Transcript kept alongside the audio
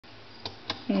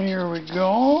Here we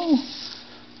go.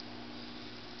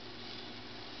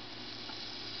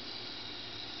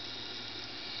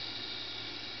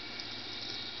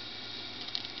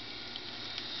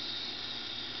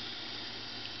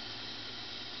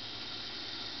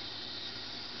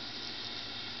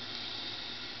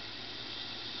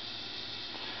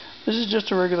 This is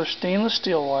just a regular stainless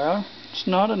steel wire. It's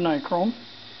not a nichrome.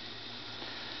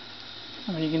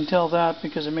 I mean, you can tell that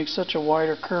because it makes such a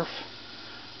wider kerf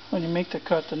when you make the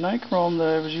cut. The nichrome that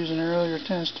I was using earlier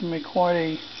tends to make quite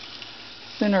a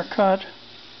thinner cut.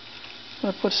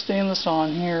 I put stainless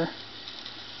on here.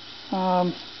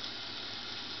 Well,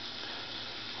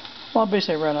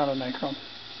 basically I ran out of nichrome.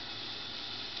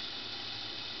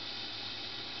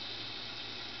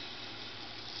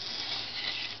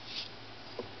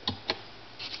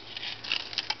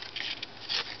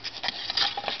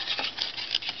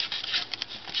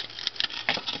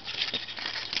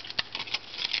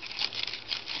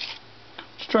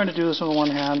 Trying to do this with one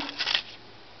hand.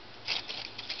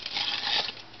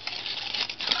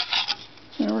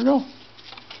 There we go.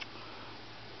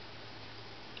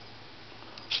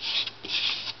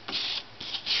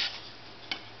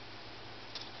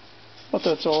 But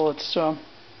that's all. That's all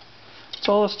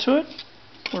that's to it.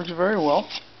 Works very well.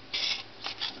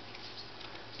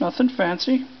 Nothing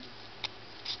fancy.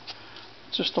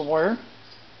 It's just a wire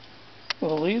with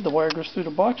a lead. The wire goes through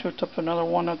the box. Hooked up another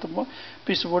one at the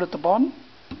piece of wood at the bottom.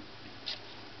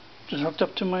 Just hooked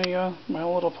up to my my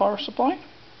little power supply,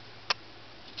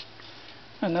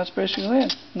 and that's basically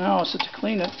it. Now, to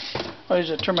clean it, I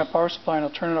usually turn my power supply and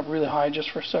I'll turn it up really high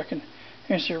just for a second. You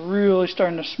can see it really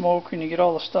starting to smoke, and you get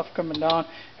all the stuff coming down.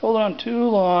 Hold it on too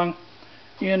long,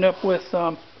 you end up with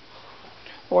the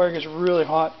wire gets really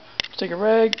hot. Just take a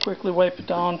rag, quickly wipe it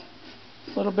down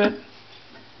a little bit.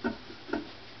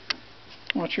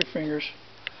 Watch your fingers,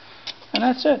 and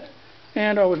that's it.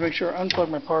 And I always make sure I unplug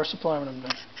my power supply when I'm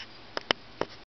done.